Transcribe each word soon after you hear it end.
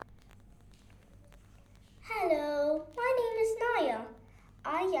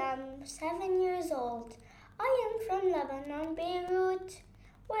am 7 years old. I am from Lebanon, Beirut.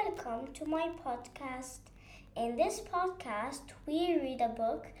 Welcome to my podcast. In this podcast, we read a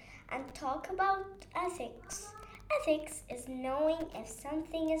book and talk about ethics. Ethics is knowing if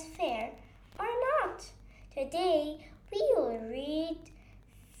something is fair or not. Today, we will read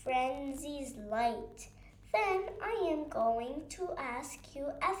Frienze's Light. Then I am going to ask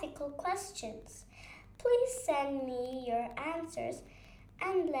you ethical questions. Please send me your answers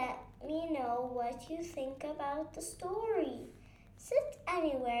and let me know what you think about the story. Sit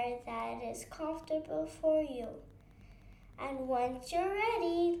anywhere that is comfortable for you. And once you're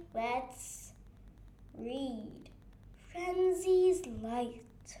ready, let's read Frienze's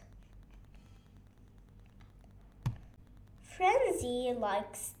Light. Frienze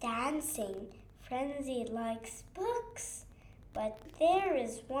likes dancing. Frienze likes books. But there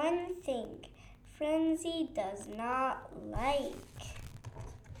is one thing Frienze does not like.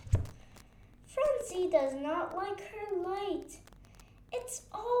 Frienze does not like her light. It's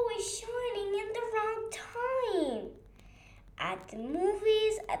always shining in the wrong time. At the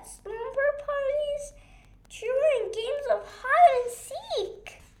movies, at slumber parties, during games of hide and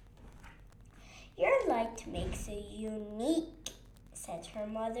seek. Your light makes you unique, said her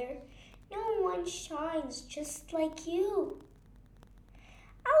mother. No one shines just like you.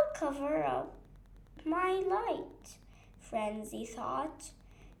 I'll cover up my light, Frienze thought.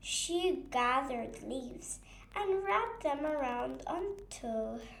 She gathered leaves and wrapped them around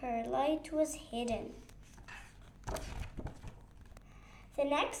until her light was hidden. The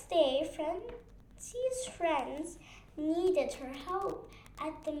next day, Frienze's friends needed her help.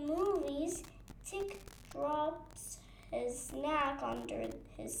 At the movies, Tick drops his snack under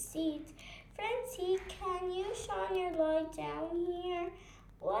his seat. Frienze, can you shine your light down here?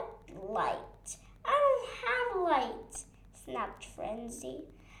 What light? I don't have a light, snapped Frienze.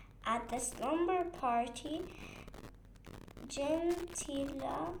 At the slumber party,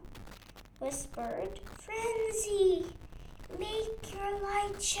 Gentilla whispered, Frienze, make your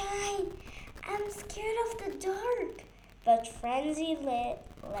light shine. I'm scared of the dark. But Frienze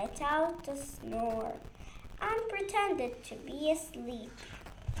let out a snore and pretended to be asleep.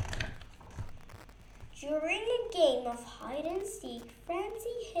 During a game of hide and seek,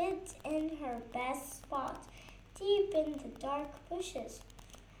 Frienze hid in her best spot, deep in the dark bushes.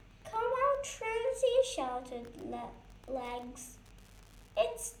 Come out, Frienze, shouted Legs.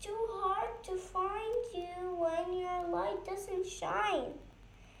 It's too hard to find you when your light doesn't shine.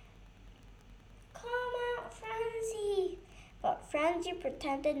 Come out, Frienze. But Frienze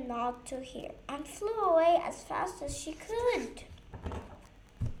pretended not to hear and flew away as fast as she could.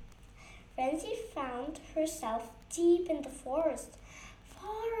 Frienze found herself deep in the forest,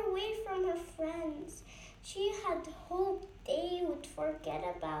 far away from her friends. She had hoped they would forget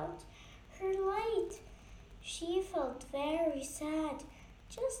about her light. She felt very sad.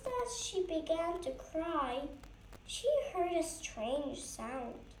 Just as she began to cry, she heard a strange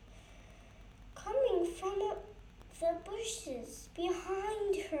sound coming from the bushes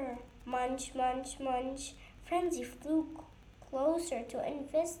behind her. Munch, munch, munch. Frienze flew closer to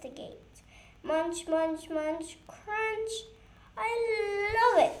investigate. Munch, munch, munch, crunch. I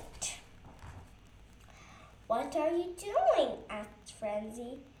love it. What are you doing? Asked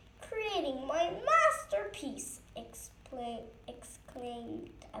Frienze. Creating my masterpiece, exclaimed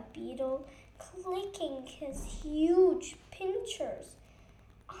a beetle, clicking his huge pincers.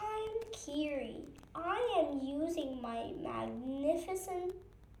 I'm Kiri. I am using my magnificent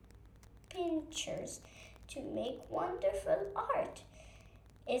pincers to make wonderful art.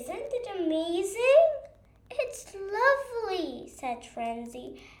 Isn't it amazing? It's lovely, said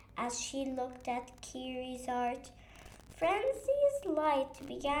Frienze as she looked at Kiri's art. Frienze's light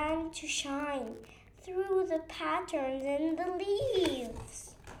began to shine through the patterns in the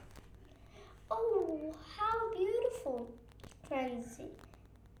leaves. Oh, how beautiful, Frienze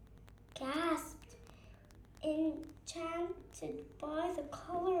gasped, enchanted by the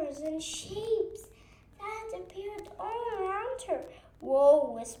colors and shapes that appeared all around her.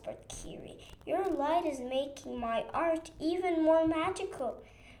 Whoa, whispered Kiri. Your light is making my art even more magical.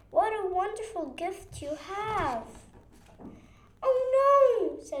 What a wonderful gift you have. Oh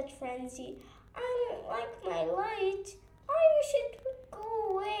no, said Frienze. I don't like my light. I wish it would go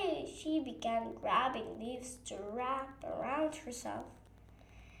away. She began grabbing leaves to wrap around herself.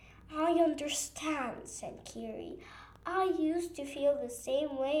 I understand, said Kiri. I used to feel the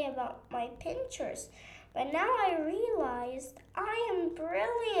same way about my pincers, but now I realized I am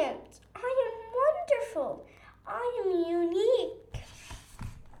brilliant. I am wonderful. I am unique.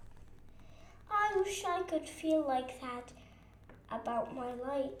 I wish I could feel like that. about my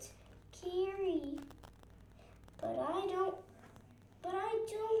light, Kiri. But I don't,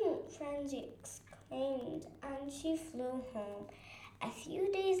 Frienze exclaimed, and she flew home. A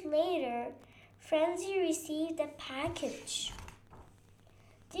few days later, Frienze received a package.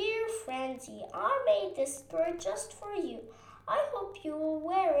 Dear Frienze, I made this skirt just for you. I hope you will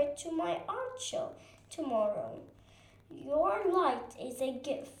wear it to my art show tomorrow. Your light is a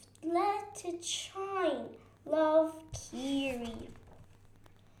gift. Let it shine. Love, Kiri.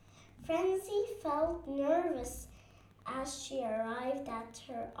 Frienze felt nervous as she arrived at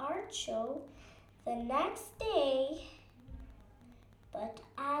her art show the next day, but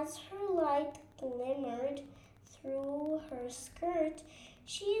as her light glimmered through her skirt,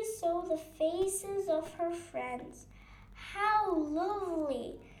 she saw the faces of her friends. How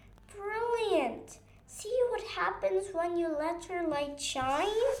lovely! Brilliant! See what happens when you let your light shine?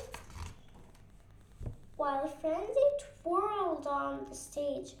 While Frienze twirled on the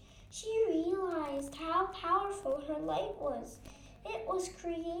stage, she realized how powerful her light was. It was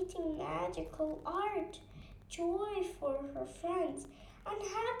creating magical art, joy for her friends, and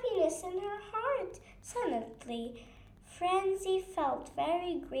happiness in her heart. Suddenly, Frienze felt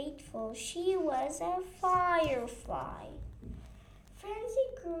very grateful. She was a FireFly.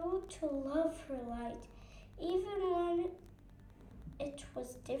 Frienze grew to love her light, even when it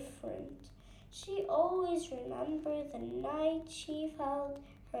was different. She always remembered the night she felt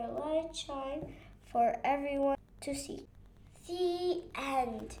her light shine for everyone to see. The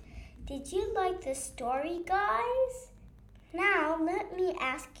end. Did you like the story, guys? Now let me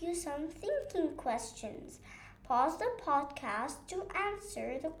ask you some thinking questions. Pause the podcast to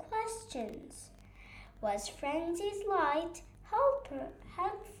answer the questions. Was Frienze's light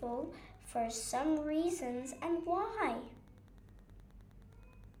helpful for some reasons, and why?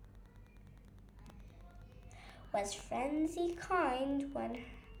 Was Frienze kind when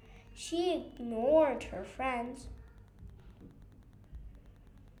she ignored her friends?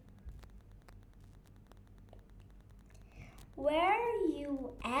 Were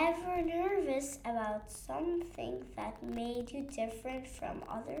you ever nervous about something that made you different from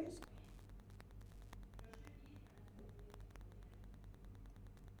others?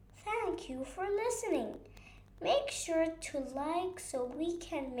 Thank you for listening. Make sure to like so we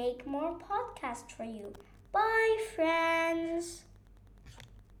can make more podcasts for you. Bye, friends.